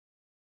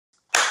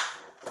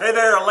Hey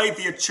there,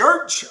 Aletheia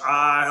Church.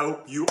 I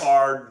hope you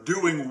are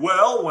doing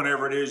well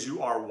whenever it is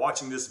you are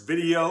watching this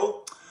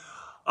video.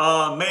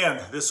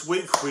 Man, this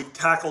week we've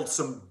tackled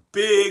some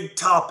big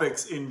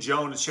topics in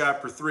Jonah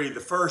chapter 3. The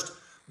first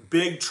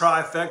big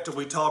trifecta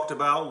we talked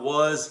about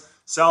was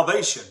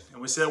salvation.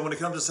 And we said when it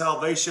comes to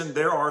salvation,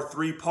 there are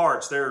three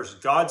parts. There's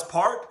God's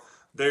part,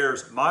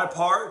 there's my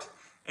part,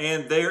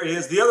 and there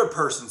is the other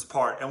person's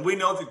part. And we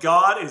know that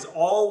God is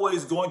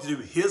always going to do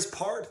his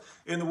part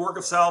in the work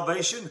of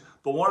salvation.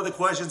 But one of the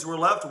questions we're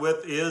left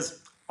with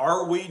is,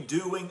 are we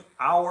doing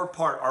our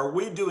part? Are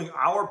we doing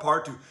our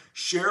part to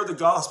share the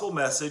gospel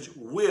message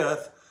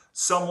with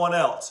someone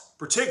else?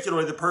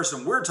 Particularly the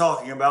person we're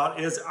talking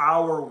about is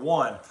our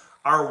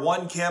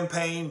one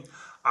campaign,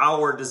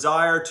 our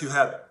desire to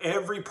have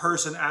every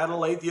person at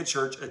Aletheia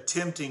Church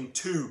attempting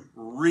to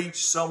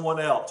reach someone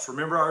else.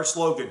 Remember our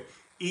slogan,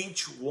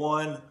 each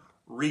one,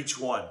 reach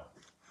one.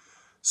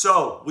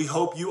 So we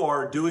hope you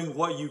are doing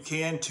what you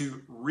can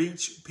to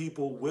reach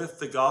people with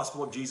the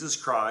gospel of Jesus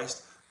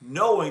Christ,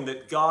 knowing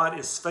that God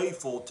is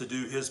faithful to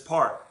do his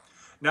part.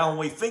 Now, when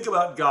we think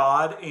about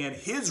God and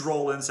his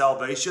role in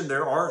salvation,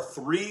 there are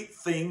three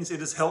things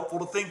it is helpful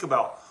to think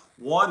about.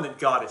 One, that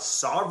God is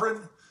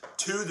sovereign.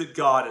 Two, that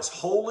God is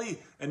holy.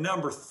 And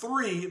number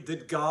three,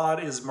 that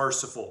God is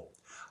merciful.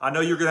 I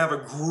know you're going to have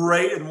a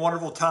great and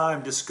wonderful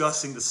time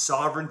discussing the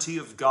sovereignty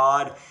of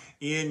God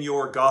in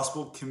your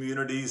gospel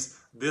communities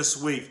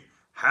this week.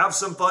 Have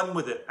some fun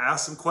with it.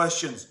 Ask some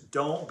questions.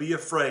 Don't be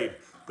afraid.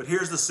 But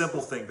here's the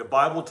simple thing. The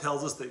Bible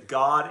tells us that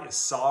God is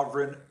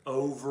sovereign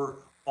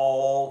over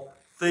all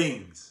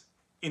things,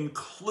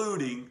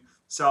 including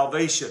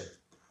salvation.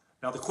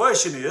 Now the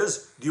question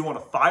is, do you want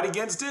to fight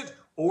against it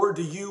or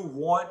do you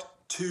want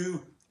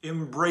to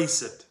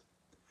embrace it?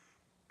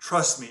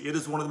 Trust me, it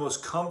is one of the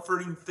most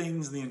comforting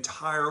things in the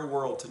entire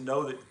world to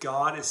know that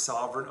God is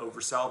sovereign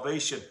over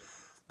salvation.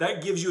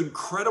 That gives you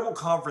incredible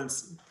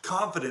confidence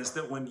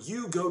that when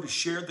you go to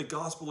share the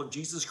gospel of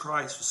Jesus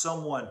Christ with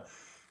someone,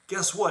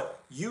 guess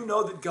what? You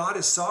know that God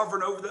is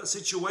sovereign over that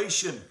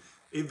situation.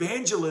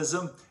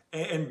 Evangelism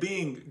and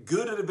being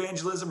good at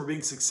evangelism or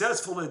being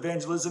successful at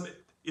evangelism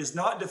is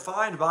not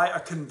defined by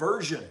a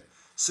conversion.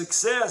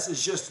 Success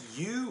is just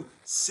you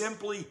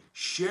simply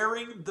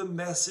sharing the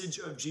message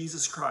of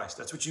Jesus Christ.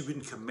 That's what you've been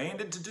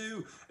commanded to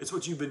do. It's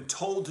what you've been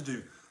told to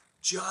do.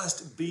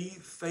 Just be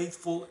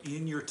faithful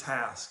in your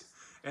task.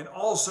 And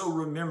also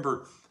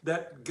remember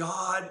that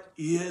God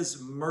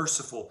is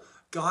merciful.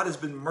 God has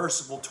been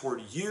merciful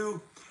toward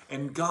you,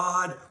 and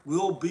God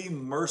will be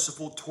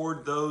merciful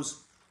toward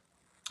those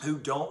who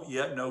don't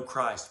yet know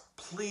Christ.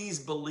 Please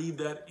believe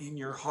that in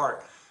your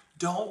heart.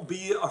 Don't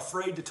be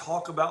afraid to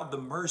talk about the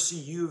mercy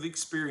you've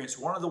experienced.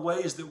 One of the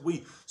ways that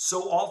we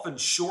so often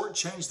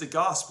shortchange the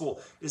gospel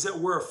is that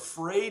we're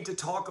afraid to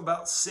talk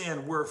about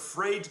sin. We're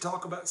afraid to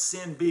talk about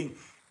sin being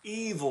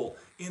evil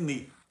in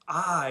the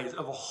eyes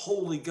of a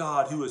holy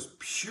God who is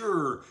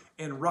pure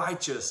and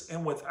righteous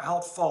and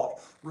without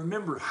fault.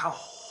 Remember how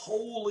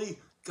holy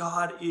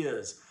God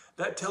is.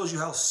 That tells you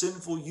how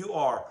sinful you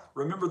are.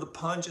 Remember the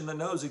punch in the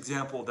nose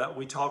example that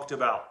we talked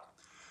about.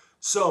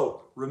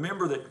 So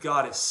remember that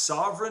God is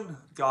sovereign,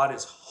 God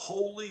is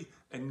holy,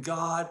 and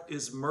God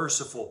is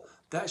merciful.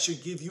 That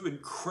should give you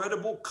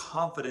incredible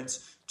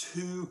confidence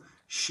to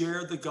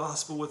share the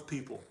gospel with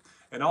people.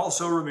 And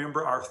also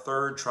remember our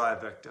third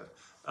trifecta.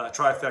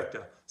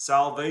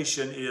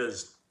 Salvation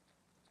is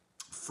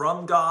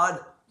from God,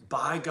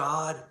 by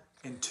God,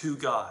 and to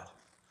God.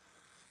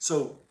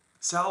 So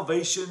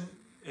salvation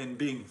and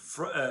being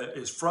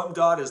is from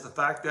God is the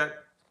fact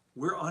that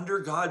we're under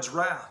God's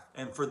wrath.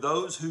 And for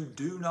those who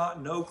do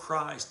not know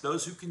Christ,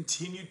 those who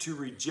continue to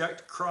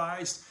reject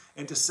Christ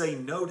and to say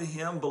no to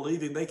him,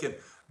 believing they can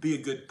be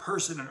a good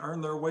person and earn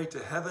their way to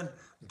heaven,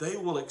 they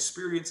will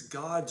experience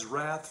God's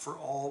wrath for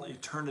all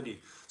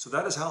eternity. So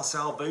that is how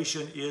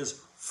salvation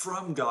is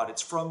from God.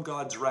 It's from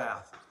God's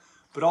wrath.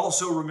 But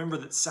also remember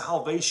that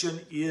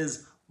salvation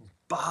is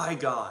by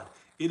God.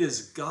 It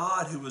is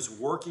God who is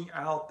working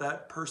out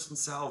that person's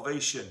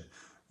salvation.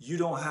 You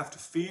don't have to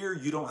fear,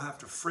 you don't have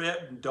to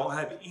fret, and don't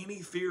have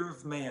any fear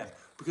of man,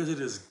 because it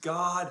is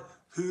God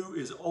who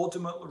is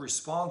ultimately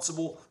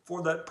responsible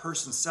for that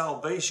person's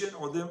salvation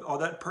or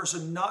that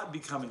person not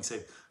becoming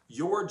saved.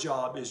 Your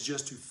job is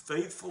just to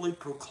faithfully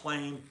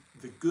proclaim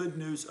the good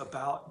news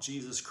about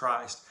Jesus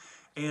Christ.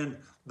 And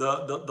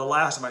the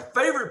last, my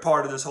favorite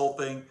part of this whole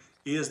thing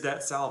is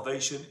that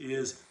salvation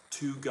is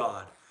to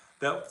God.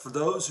 That for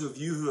those of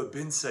you who have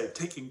been saved,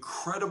 take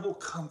incredible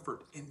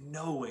comfort in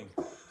knowing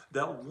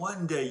that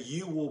one day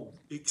you will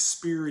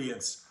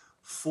experience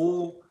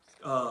full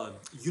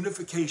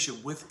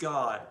unification with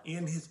God,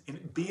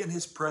 be in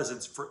his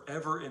presence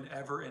forever and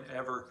ever and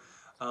ever,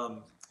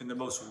 in the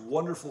most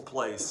wonderful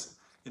place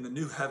in the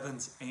new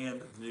heavens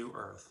and the new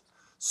earth.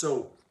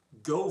 So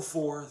go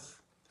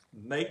forth,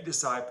 make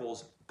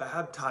disciples,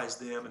 baptize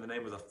them in the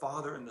name of the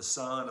Father and the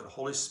Son and the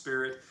Holy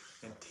Spirit,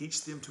 and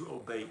teach them to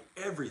obey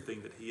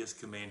everything that he has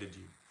commanded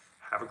you.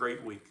 Have a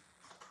great week.